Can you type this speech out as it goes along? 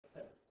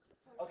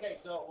Okay,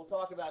 so we'll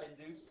talk about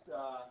induced.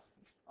 How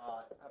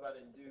about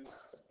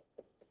induced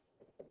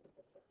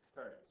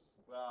currents?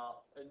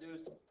 Well,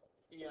 induced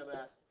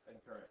EMF and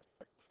current.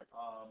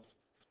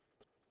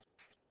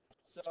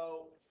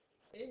 So,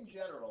 in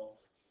general,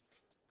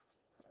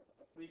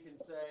 we can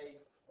say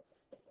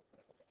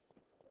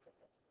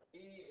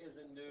E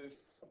is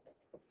induced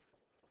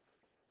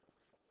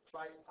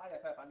by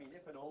IFF. I mean,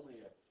 if and only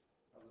if.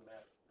 As a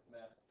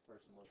math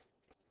person once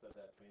said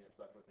that to me, and it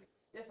stuck with me.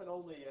 If and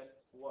only if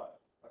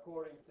what?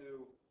 According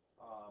to,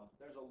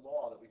 there's a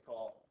law that we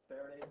call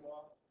Faraday's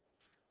law,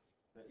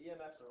 that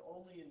EMFs are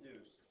only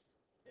induced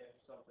if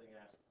something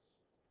happens.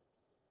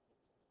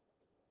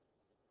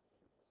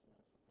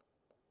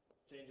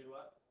 Change in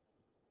what?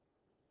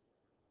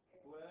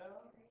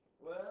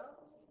 Well,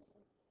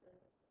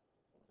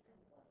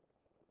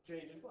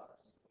 change in flux,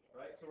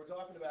 right? So we're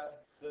talking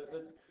about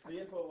the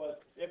input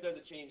was if there's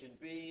a change in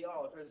B,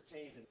 if there's a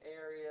change in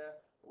area,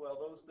 well,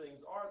 those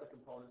things are the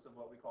components of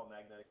what we call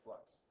magnetic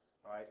flux,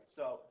 all right?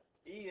 So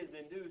E is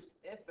induced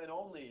if and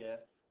only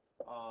if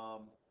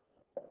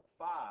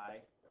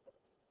phi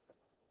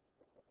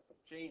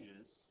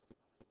changes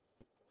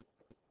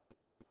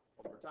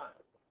over time.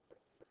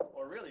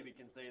 Or really, we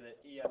can say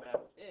that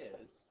EMF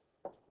is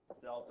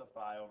delta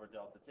phi over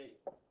delta T.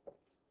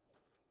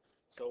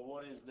 So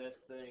what is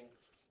this thing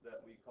that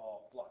we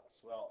call flux?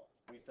 Well,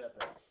 we said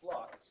that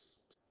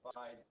flux,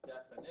 by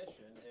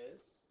definition,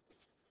 is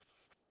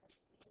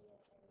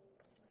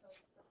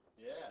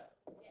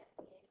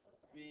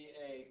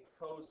BA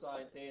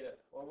cosine theta.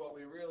 Or what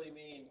we really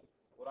mean,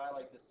 what I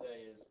like to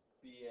say is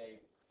BA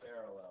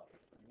parallel.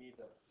 You need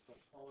the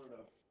component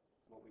of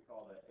what we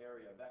call the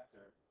area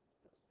vector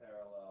that's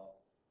parallel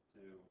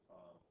to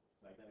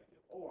magnetic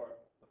field, or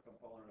the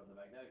component of the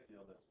magnetic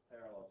field that's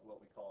parallel to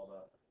what we call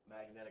the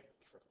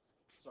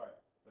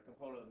the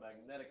component of the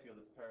magnetic field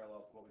that's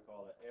parallel to what we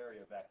call the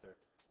area vector.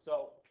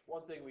 So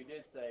one thing we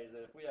did say is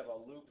that if we have a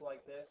loop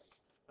like this,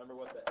 remember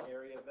what the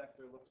area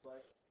vector looks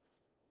like?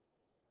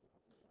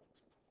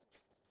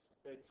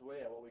 It's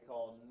what we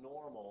call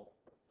normal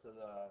to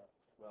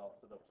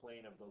the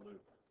plane of the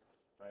loop,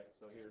 right?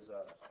 So here's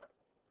a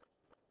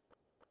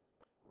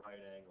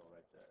right angle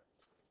right there.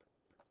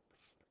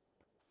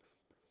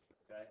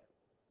 Okay?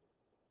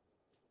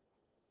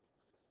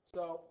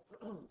 So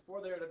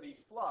for there to be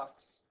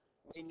flux,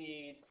 we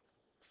need,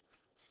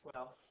 if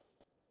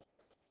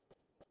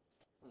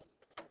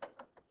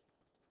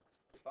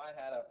I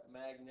had a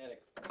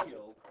magnetic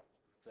field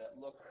that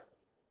looked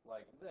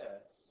like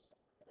this,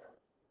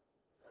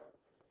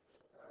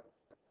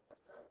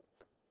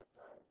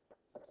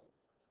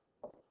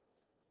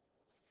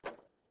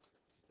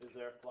 is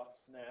there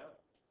flux now?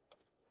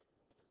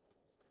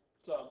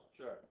 So,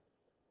 sure.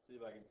 See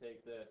if I can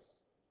take this.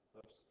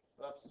 Oops.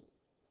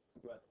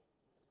 Go ahead.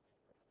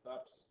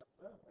 Well,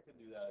 I could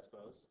do that, I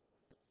suppose.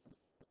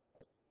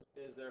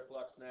 Is there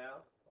flux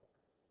now?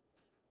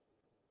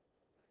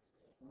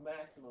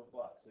 Maximum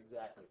flux,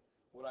 exactly.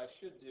 What I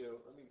should do,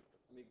 let me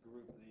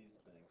group these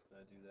things. Can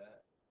I do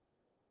that?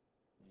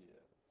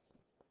 Yeah.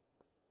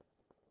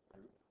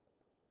 Group.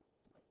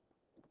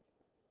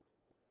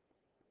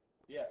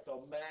 Yeah,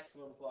 so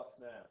maximum flux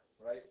now,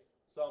 right?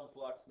 Some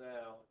flux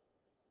now.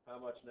 How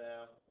much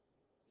now?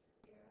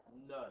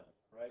 None,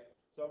 right?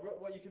 So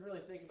what you can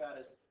really think about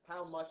is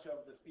how much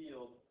of the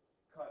field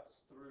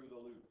cuts through the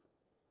loop.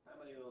 How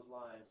many of those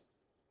lines,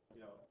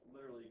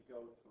 literally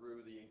go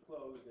through the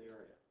enclosed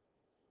area,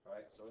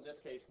 right? So in this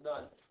case,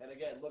 none. And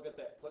again, look at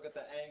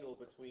the angle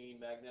between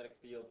magnetic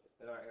field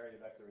and our area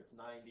vector. It's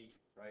 90,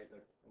 right? The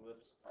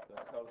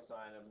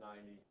cosine of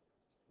 90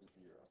 is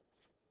 0.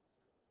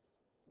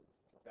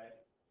 Okay?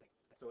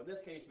 So in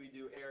this case, we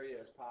do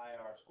area as pi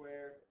r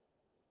squared,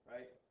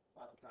 right?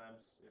 Lots of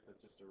times, if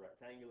it's just a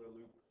rectangular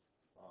loop,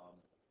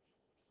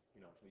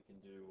 we can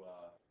do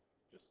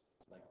just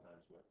length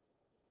times width.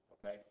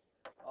 Okay?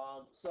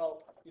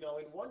 So, in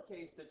one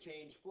case to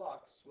change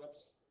flux,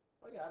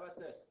 how about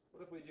this?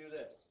 What if we do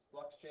this?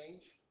 Flux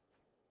change?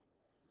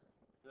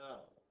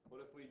 No.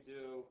 What if we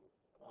do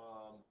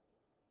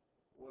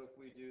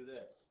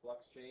this?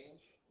 Flux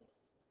change?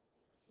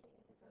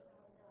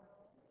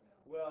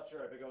 Well,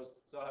 sure, if it goes,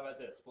 so how about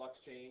this? Flux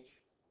change?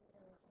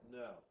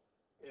 No.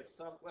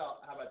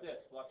 How about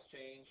this? Flux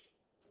change?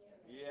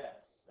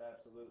 Yes,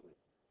 absolutely.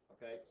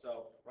 Okay,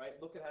 so,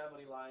 look at how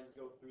many lines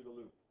go through the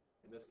loop.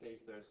 In this case,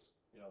 there's,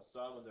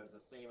 some, and there's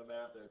the same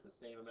amount. There's the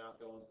same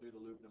amount going through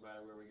the loop no matter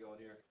where we go in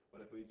here.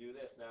 But if we do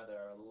this, now there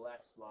are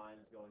less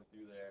lines going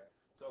through there.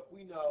 So if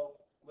we know,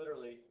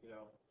 literally,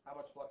 how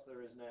much flux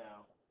there is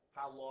now,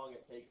 how long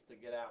it takes to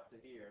get out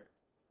to here,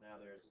 now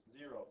there's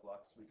 0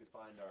 flux, we could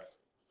find our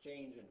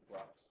change in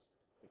flux.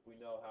 If we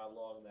know how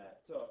long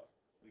that took,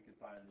 we could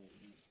find the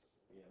induced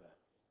EMF.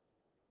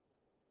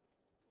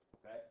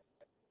 Okay?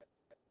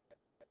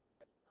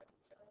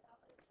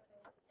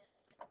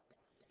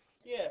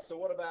 Yeah, so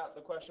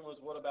the question was,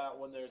 what about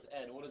when there's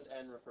n? What does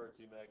n refer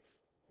to, Meg?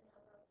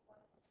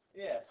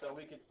 Yeah, so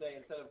we could say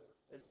instead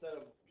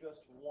of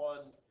just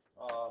one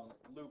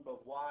loop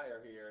of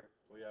wire here,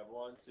 we have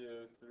 1,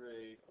 2,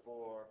 3,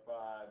 4,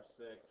 5,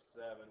 6,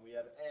 7, we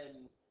have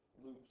N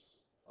loops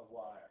of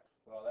wire.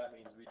 Well, that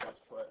means we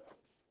just put,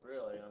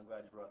 really, and I'm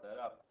glad you brought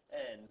that up,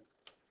 N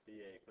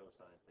dA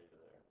cosine theta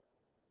there.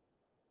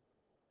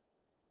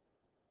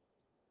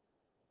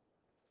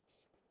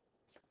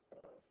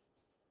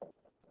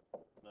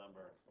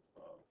 Number of loops.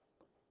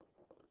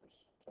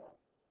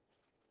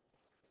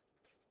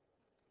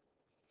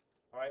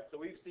 All right, so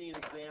we've seen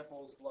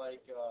examples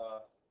like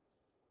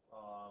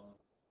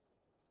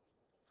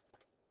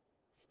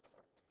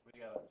we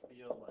got a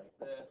field like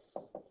this.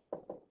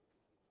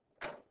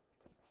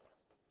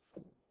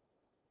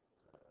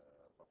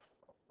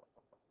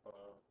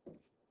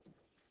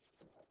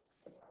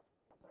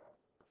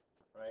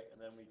 Right,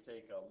 and then we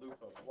take a loop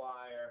of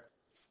wire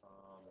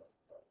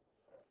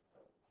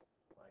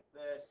like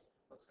this.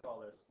 Let's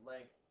call this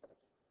length.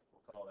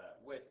 We'll call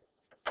that width.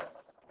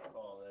 We'll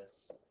call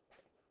this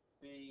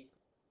B.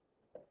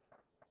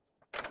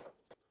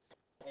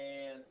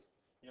 And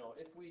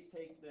if we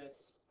take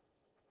this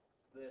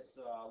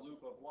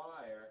loop of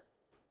wire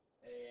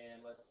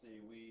and let's see,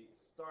 we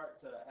start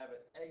to have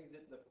it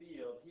exit the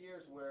field.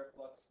 Here's where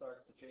flux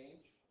starts to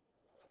change,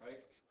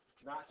 right?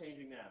 Not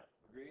changing now.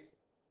 Agreed?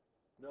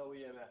 No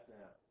EMF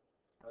now.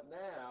 But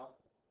now,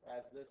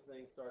 as this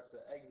thing starts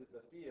to exit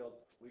the field,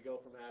 we go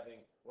from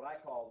having what I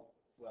call,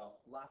 well,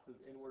 lots of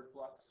inward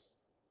flux,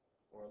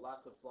 or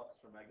lots of flux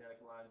from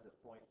magnetic lines that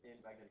point in,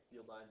 magnetic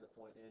field lines that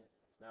point in.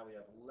 Now we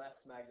have less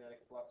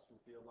magnetic flux from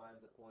field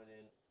lines that point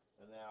in,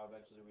 and now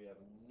eventually we have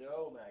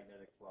no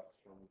magnetic flux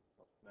from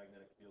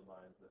magnetic field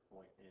lines that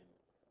point in.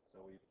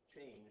 So we've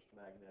changed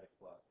magnetic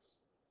flux.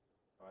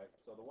 All right,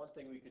 so the one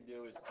thing we can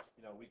do is,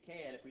 we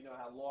can, if we know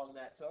how long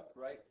that took,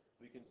 right,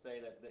 we can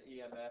say that the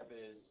EMF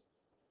is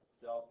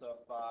delta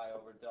phi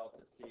over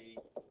delta t,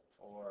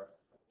 or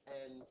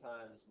N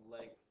times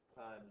length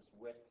times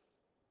width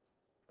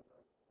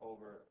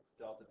over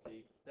delta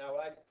t. Now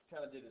what I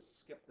kind of did is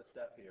skip the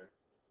step here.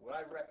 What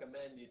I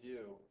recommend you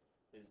do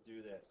is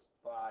do this,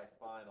 phi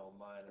final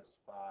minus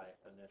phi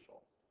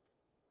initial.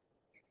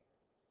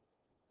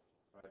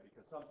 Right,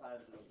 because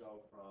sometimes it'll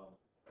go from,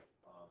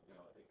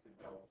 it could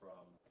go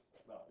from,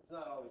 well, it's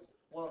not always,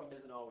 one of them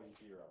isn't always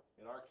 0.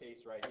 In our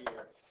case right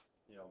here,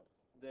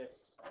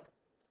 this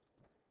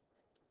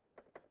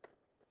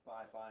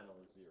phi final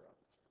is 0.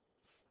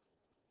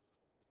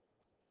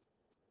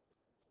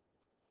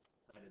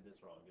 I did this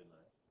wrong, didn't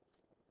I?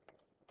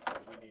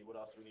 We need, what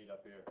else do we need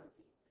up here?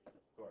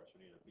 Of course,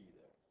 we need a B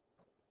there.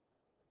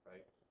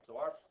 Right? So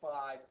our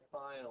phi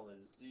final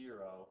is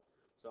 0.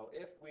 So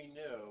if we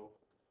knew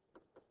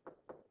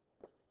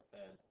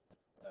N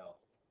L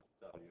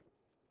W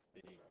B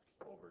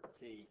over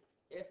T,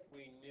 if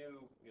we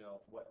knew,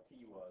 what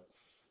T was,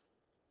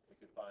 we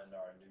could find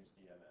our induced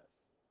EMF.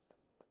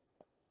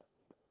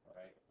 All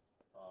right?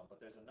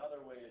 But there's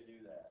another way to do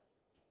that.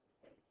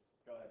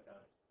 Go ahead,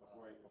 Connie,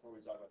 before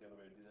we talk about the other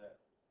way to do that.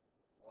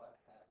 What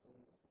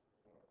happens,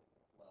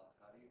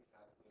 how do you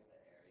calculate the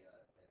area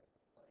if,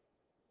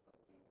 the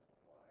loop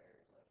wire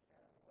is,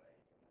 halfway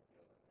in the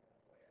field and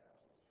halfway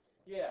out?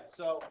 Yeah,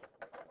 so,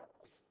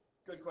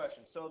 good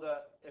question. So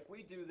if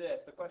we do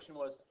this, the question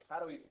was,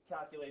 how do we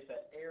calculate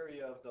the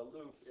area of the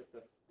loop if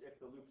the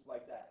loop's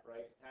like that,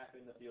 right? Half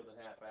in the field and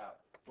half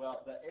out.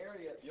 Well, the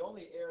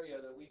only area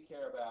that we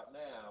care about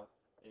now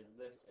is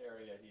this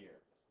area here.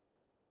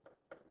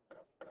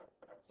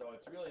 So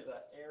it's really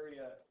the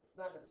area, it's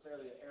not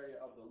necessarily the area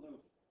of the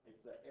loop, it's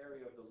the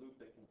area of the loop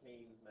that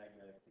contains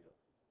magnetic field.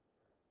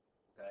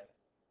 Okay?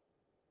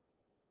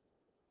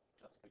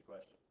 That's a good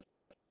question.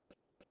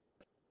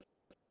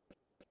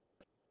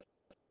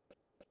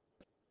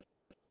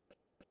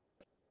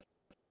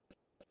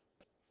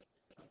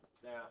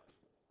 Now,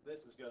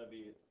 this is going to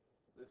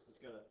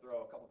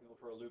throw a couple people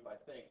for a loop, I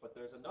think, but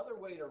there's another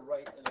way to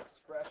write an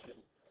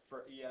expression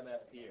for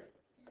EMF here.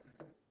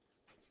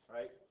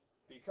 Right?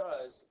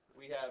 Because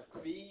we have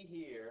B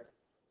here,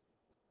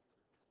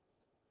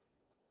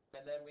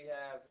 and then we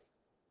have,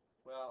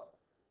 well,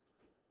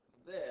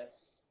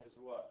 this is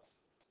what?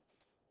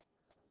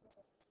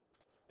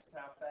 It's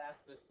how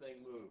fast this thing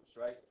moves,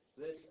 right?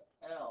 This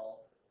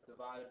L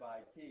divided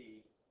by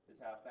T is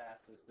how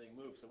fast this thing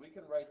moves. So we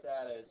can write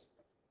that as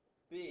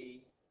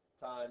B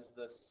times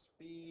the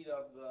speed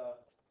of the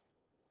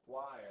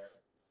wire.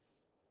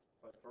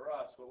 But for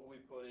us, what will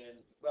we put in?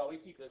 Well, we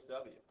keep this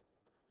W.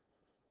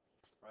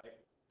 Right?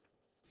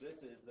 This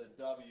is the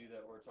W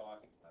that we're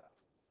talking about.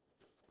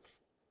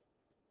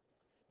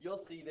 You'll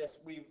see this,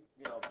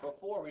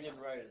 before we didn't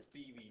write it as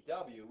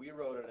BVW, we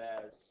wrote it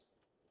as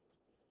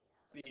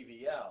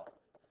BVL.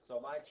 So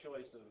my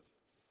choice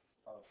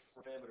of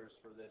parameters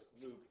for this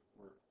loop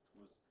was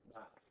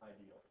not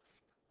ideal.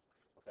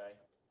 Okay?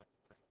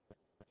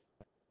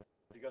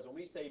 Because when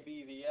we say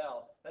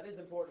BVL, that is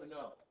important to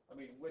know. I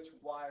mean, which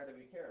wire do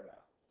we care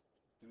about?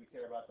 Do we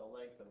care about the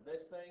length of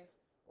this thing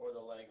or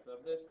the length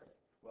of this thing?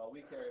 Well,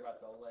 we care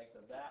about the length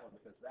of that one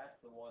because that's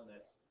the one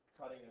that's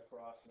cutting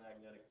across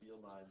magnetic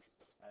field lines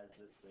as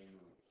this thing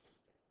moves.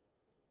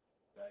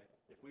 Okay?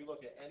 If we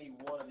look at any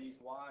one of these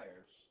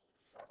wires,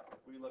 if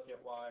we look at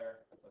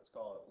wire, let's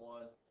call it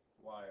 1,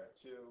 wire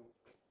 2,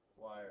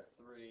 wire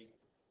 3,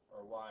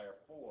 or wire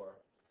 4,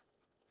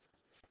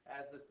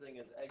 as this thing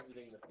is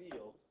exiting the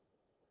field,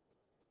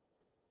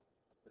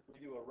 if we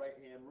do a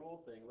right-hand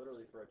rule thing,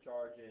 literally for a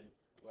charge in,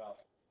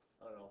 well,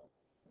 I don't know,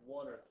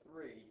 1 or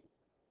 3,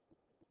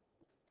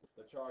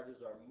 the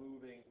charges are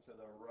moving to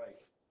the right,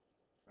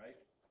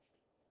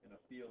 in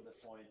a field that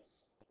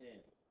points in.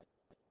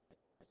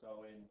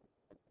 So in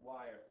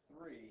wire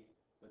 3,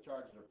 the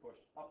charges are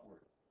pushed upward.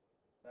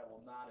 That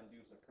will not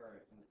induce a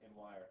current in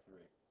wire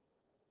 3,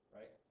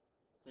 right?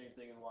 Same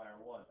thing in wire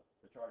 1.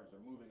 The charges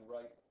are moving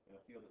right in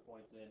a field that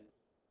points in.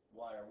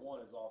 Wire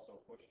 1 is also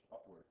pushed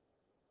upward,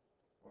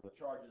 or the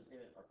charges in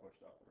it are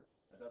pushed upward.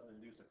 That doesn't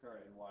induce a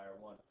current in wire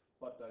 1.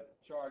 But the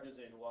charges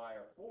in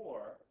wire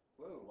 4,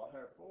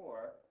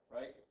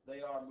 right, they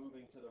are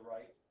moving to the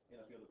right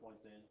in a field that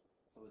points in.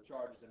 So the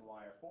charges in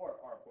wire 4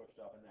 are pushed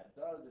up, and that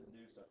does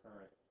induce a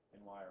current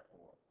in wire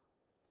 4.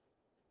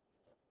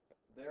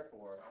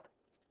 Therefore,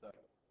 the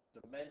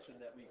dimension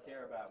that we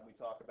care about when we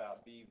talk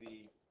about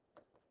BVL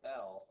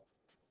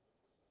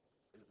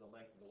is the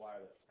length of the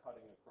wire that's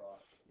cutting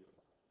across the field.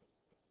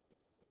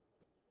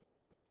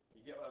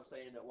 You get what I'm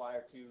saying? That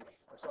wire 1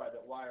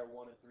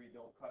 and 3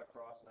 don't cut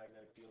across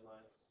magnetic field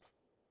lines.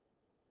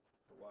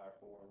 But wire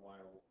 4 and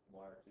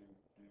wire 2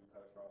 do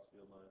cut across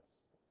field lines.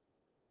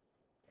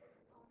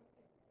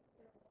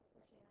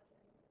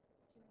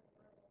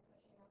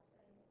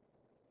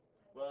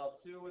 Well,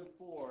 2 and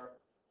 4.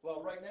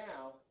 Well, right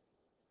now,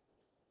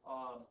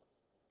 well,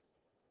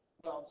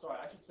 I'm sorry,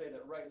 I should say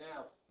that right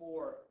now,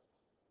 4,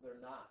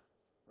 they're not,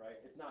 right?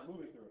 It's not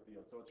moving through a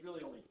field, so it's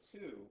really only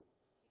 2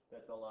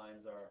 that the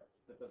lines are,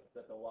 that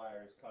the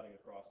wire is cutting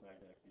across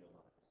magnetic field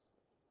lines.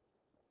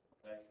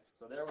 Okay,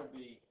 so there would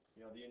be,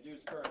 the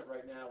induced current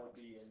right now would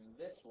be in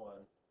this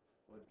one,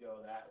 would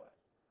go that way.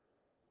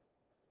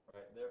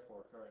 Right,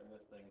 therefore, current in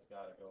this thing's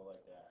got to go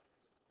like that.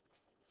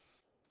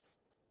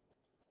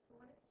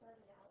 When it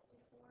started out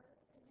before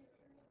induced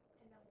current,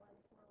 and then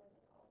once 4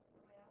 was all the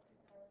way out,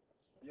 is there?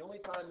 The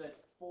only time that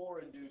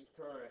 4 induced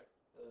current,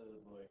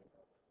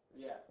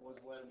 was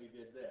when we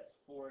did this.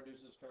 4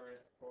 induces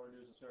current,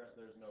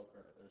 there's no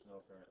current, there's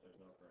no current, there's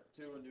no current.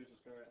 2 induces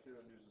current, 2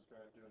 induces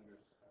current, 2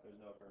 induces, there's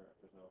no current,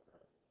 there's no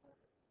current.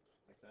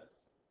 Make sense?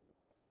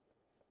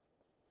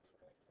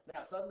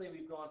 Now, suddenly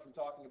we've gone from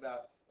talking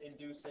about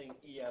inducing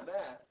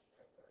EMF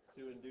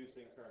to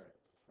inducing current,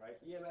 right?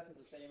 EMF is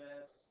the same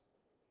as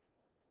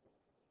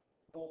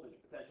voltage,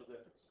 potential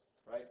difference,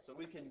 right? So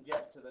we can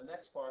get to the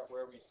next part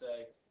where we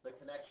say the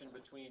connection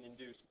between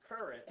induced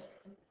current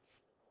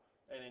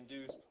and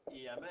induced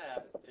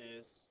EMF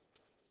is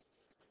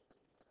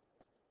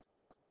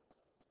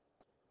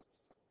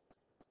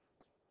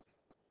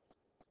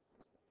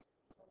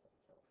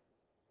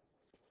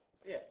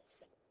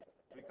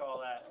we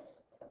call that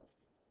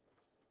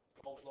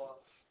Ohm's law,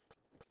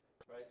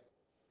 right?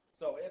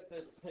 So if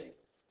this thing,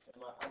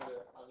 I'm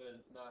gonna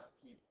not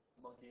keep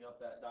monkeying up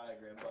that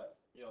diagram, but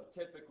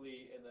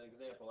typically in an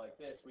example like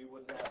this, we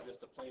wouldn't have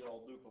just a plain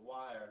old loop of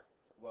wire.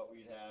 What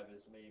we'd have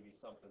is maybe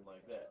something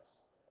like this,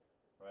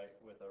 right,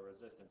 with a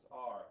resistance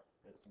R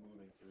that's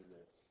moving through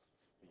this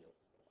field.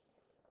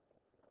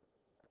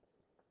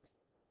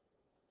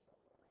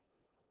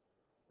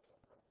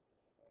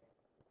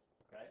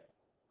 Okay?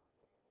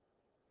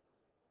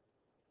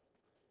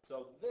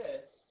 So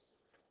this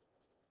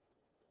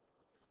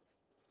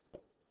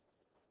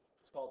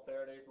is called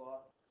Faraday's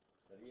law,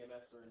 that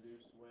EMFs are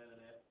induced when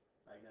and if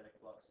magnetic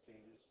flux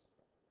changes,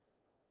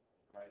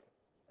 right?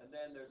 And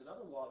then there's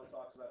another law that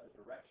talks about the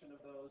direction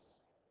of those,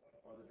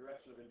 or the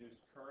direction of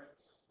induced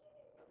currents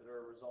that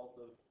are a result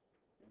of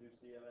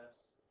induced EMFs.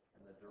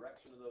 And the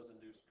direction of those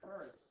induced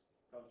currents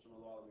comes from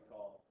a law that we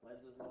call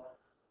Lenz's law.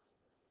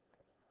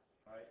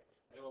 All right?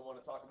 Anyone want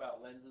to talk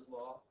about Lenz's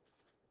law?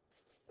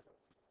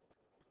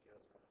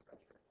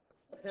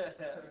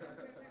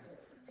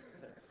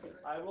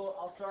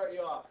 I'll start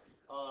you off.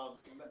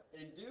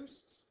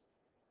 Induced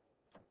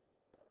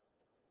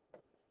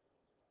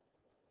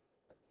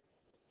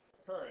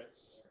currents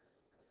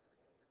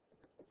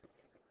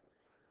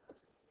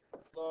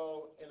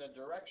flow in a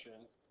direction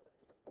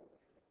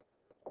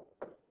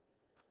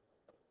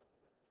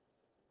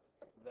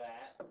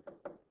that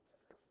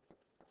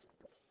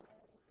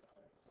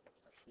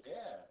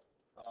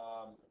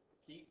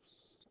keeps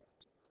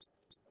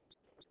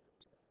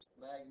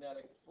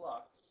magnetic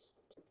flux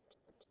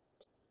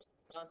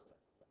constant.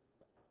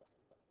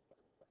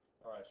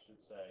 Or I should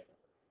say,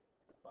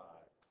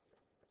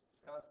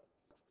 constant.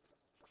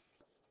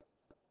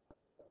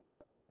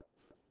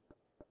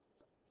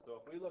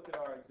 So if we look at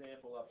our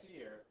example up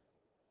here,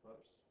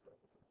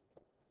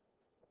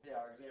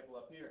 our example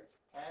up here,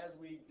 as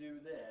we do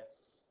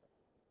this,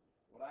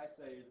 what I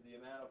say is the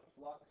amount of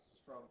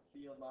flux from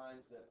field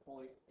lines that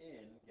point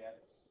in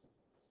gets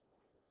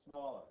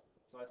smaller.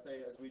 So I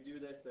say as we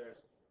do this,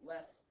 there's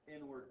less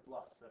inward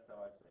flux. That's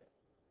how I say it,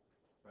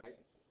 right?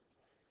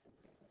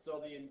 So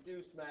the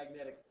induced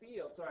magnetic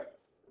field,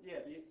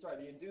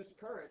 the induced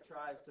current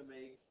tries to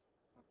make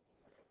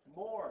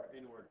more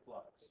inward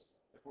flux.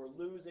 If we're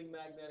losing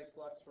magnetic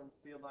flux from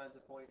field lines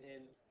that point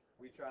in,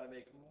 we try to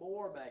make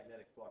more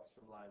magnetic flux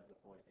from lines that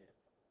point in.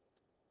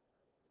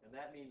 And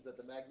that means that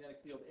the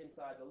magnetic field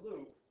inside the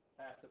loop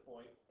has to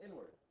point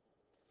inward.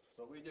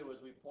 So what we do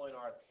is we point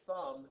our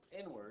thumb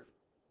inward,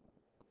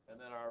 and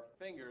then our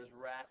fingers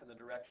wrap in the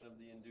direction of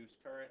the induced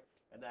current,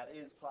 and that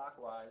is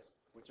clockwise,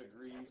 which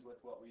agrees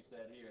with what we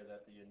said here,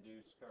 that the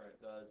induced current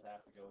does have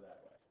to go that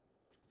way.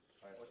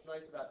 All right, what's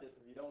nice about this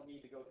is you don't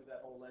need to go through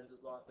that whole Lenz's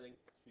law thing.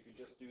 You can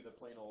just do the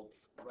plain old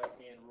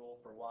right-hand rule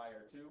for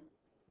wire 2.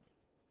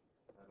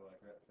 How do I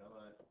grab? Come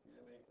on,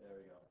 get me? There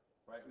we go.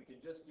 Right, we can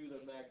just do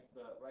the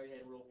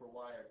right-hand rule for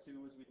wire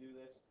 2 as we do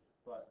this,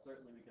 but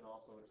certainly we can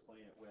also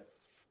explain it with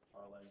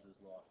our Lenz's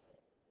law.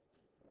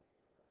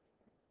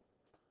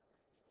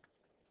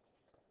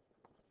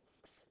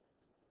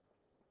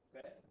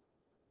 Okay?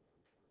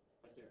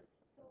 Yes, dear.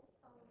 So,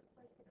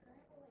 like the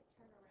current will like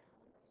turn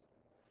around.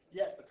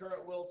 Yes, the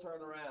current will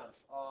turn around.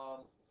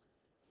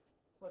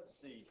 Let's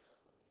see.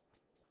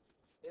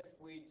 If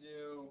we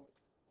do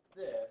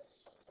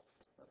this,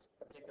 let's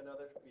take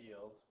another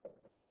field.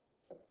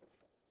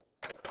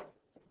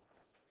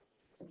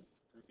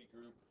 Groupie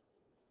group.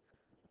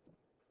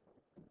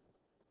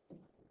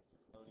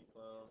 Cloney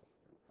clone.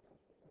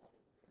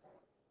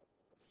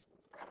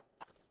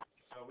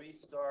 So we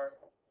start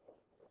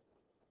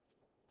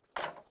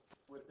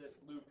with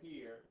this loop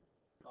here.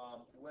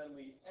 When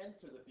we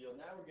enter the field,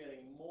 now we're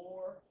getting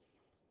more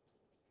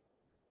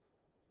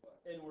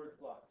inward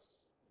flux,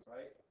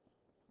 right?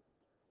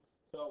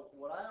 So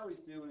what I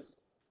always do is,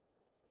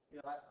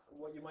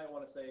 what you might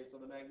want to say is, so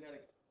the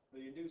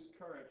induced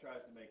current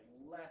tries to make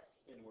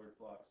less inward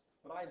flux,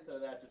 but I, instead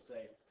of that, just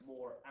say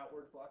more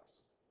outward flux.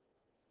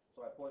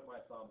 So I point my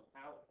thumb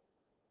out,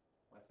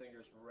 my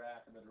fingers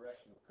wrap in the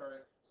direction of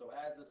current. So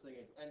as this thing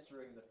is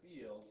entering the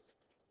field,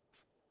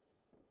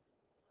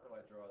 how do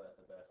I draw that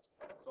the best?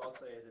 So I'll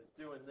say is it's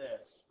doing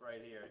this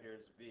right here.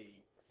 Here's V,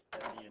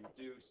 and the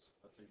induced,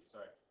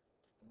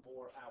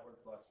 more outward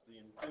flux. The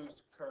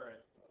induced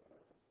current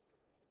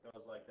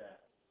goes like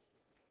that.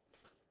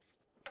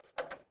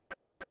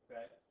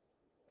 Okay?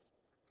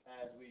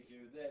 As we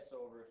do this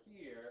over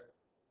here,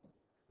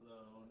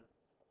 clone,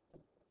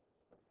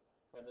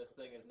 and this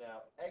thing is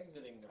now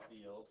exiting the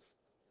field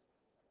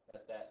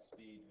at that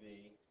speed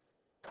V.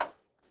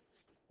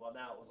 Well,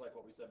 now it was like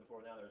what we said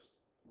before. Now there's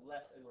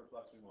less inward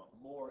flux. We want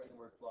more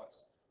inward flux.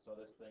 So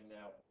this thing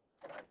now,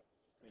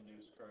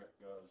 induced current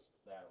goes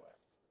that way.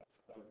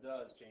 So it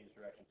does change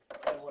direction.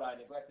 And what I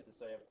neglected to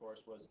say, of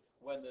course, was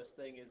when this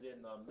thing is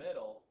in the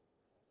middle,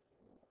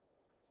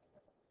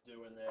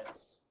 doing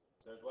this,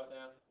 there's what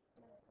now?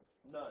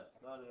 None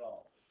at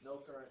all.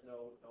 No current,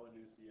 no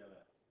induced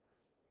EMF.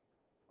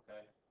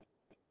 Okay?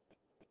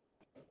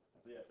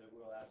 So yes, it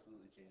will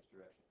absolutely change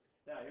direction.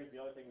 Now, here's the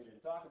other thing we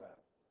didn't talk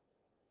about,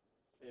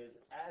 is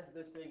as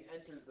this thing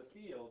enters the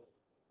field,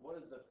 what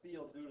does the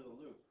field do to the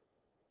loop?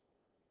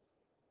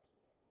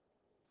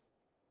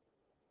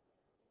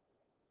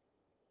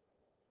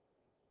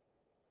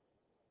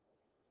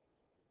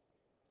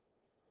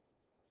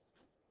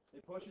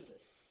 It pushes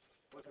it.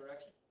 What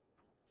direction?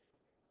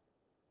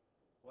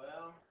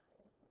 Well,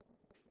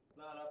 it's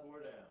not up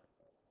or down.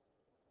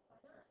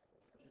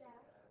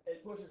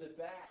 It pushes it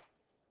back.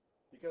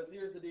 Because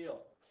here's the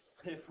deal.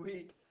 If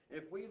we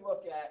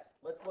look at,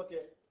 let's look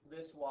at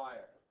this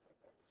wire,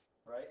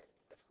 right?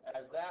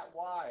 As that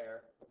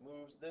wire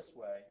moves this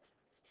way,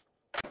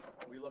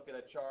 we look at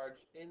a charge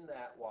in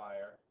that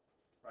wire,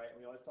 right?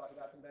 We always talk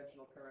about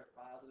conventional current,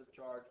 positive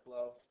charge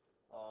flow.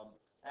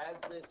 As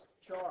this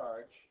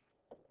charge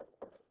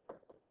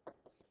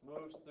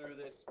moves through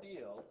this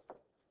field,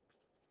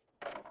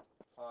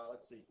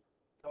 let's see,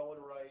 going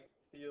right,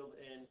 field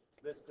in,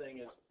 this thing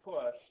is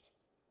pushed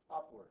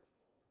upward.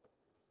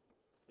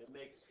 It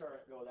makes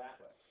current go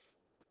that way.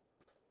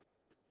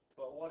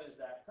 But what is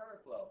that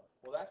current flow?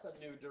 Well, that's a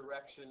new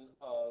direction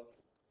of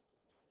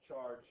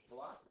charge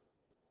velocity.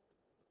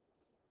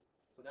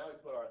 So now we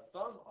put our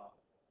thumb up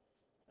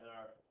and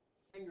our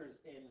fingers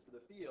in for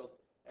the field,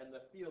 and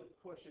the field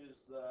pushes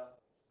the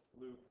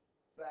loop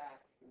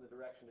back in the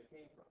direction it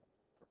came from.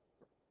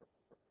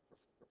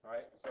 All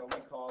right, so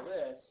we call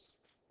this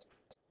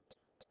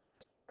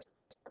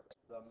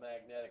the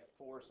magnetic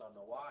force on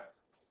the wire.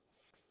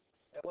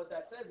 And what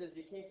that says is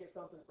you can't get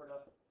something for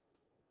nothing,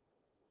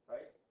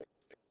 right?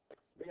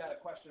 We had a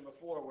question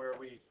before where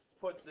we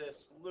put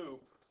this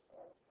loop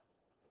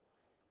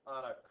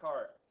on a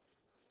cart,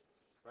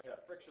 right? A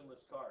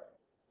frictionless cart,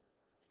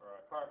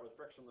 or a cart with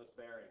frictionless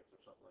bearings or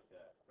something like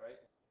that, right?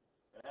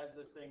 And as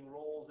this thing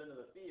rolls into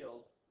the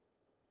field,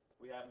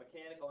 we have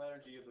mechanical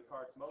energy of the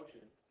cart's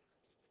motion,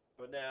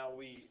 but now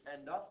we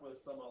end up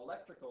with some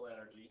electrical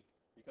energy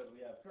because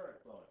we have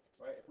current flowing,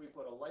 right? If we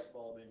put a light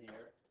bulb in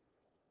here,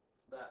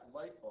 that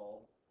light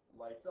bulb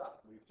lights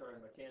up. We've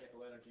turned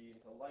mechanical energy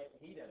into light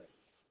and heat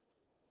energy,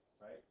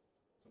 right?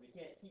 So we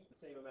can't keep the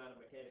same amount of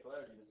mechanical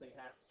energy. This thing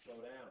has to slow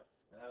down.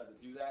 And how does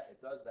it do that?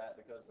 It does that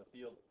because the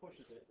field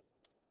pushes it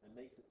and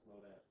makes it slow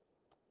down,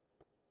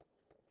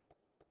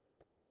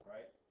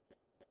 right?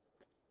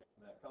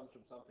 And that comes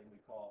from something we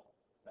call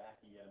back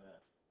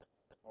EMF.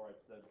 or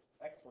it's the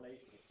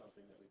explanation of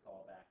something that we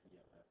call back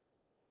EMF.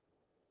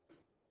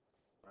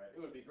 Right? It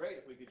would be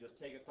great if we could just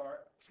take a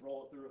cart,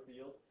 roll it through a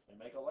field, and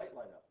make a light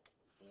light up.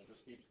 And it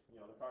just keeps,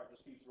 the cart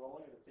just keeps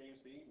rolling at the same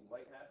speed, and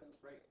light happens,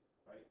 great,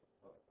 right?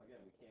 But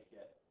again, we can't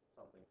get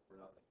something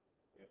for nothing.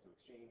 We have to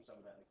exchange some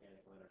of that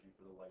mechanical energy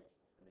for the light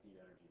and the heat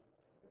energy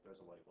if there's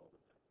a light bulb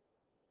in there.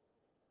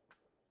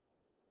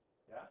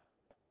 Yeah?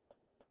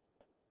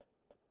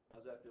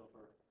 How's that feel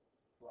for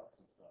flux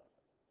and stuff?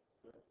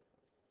 Good?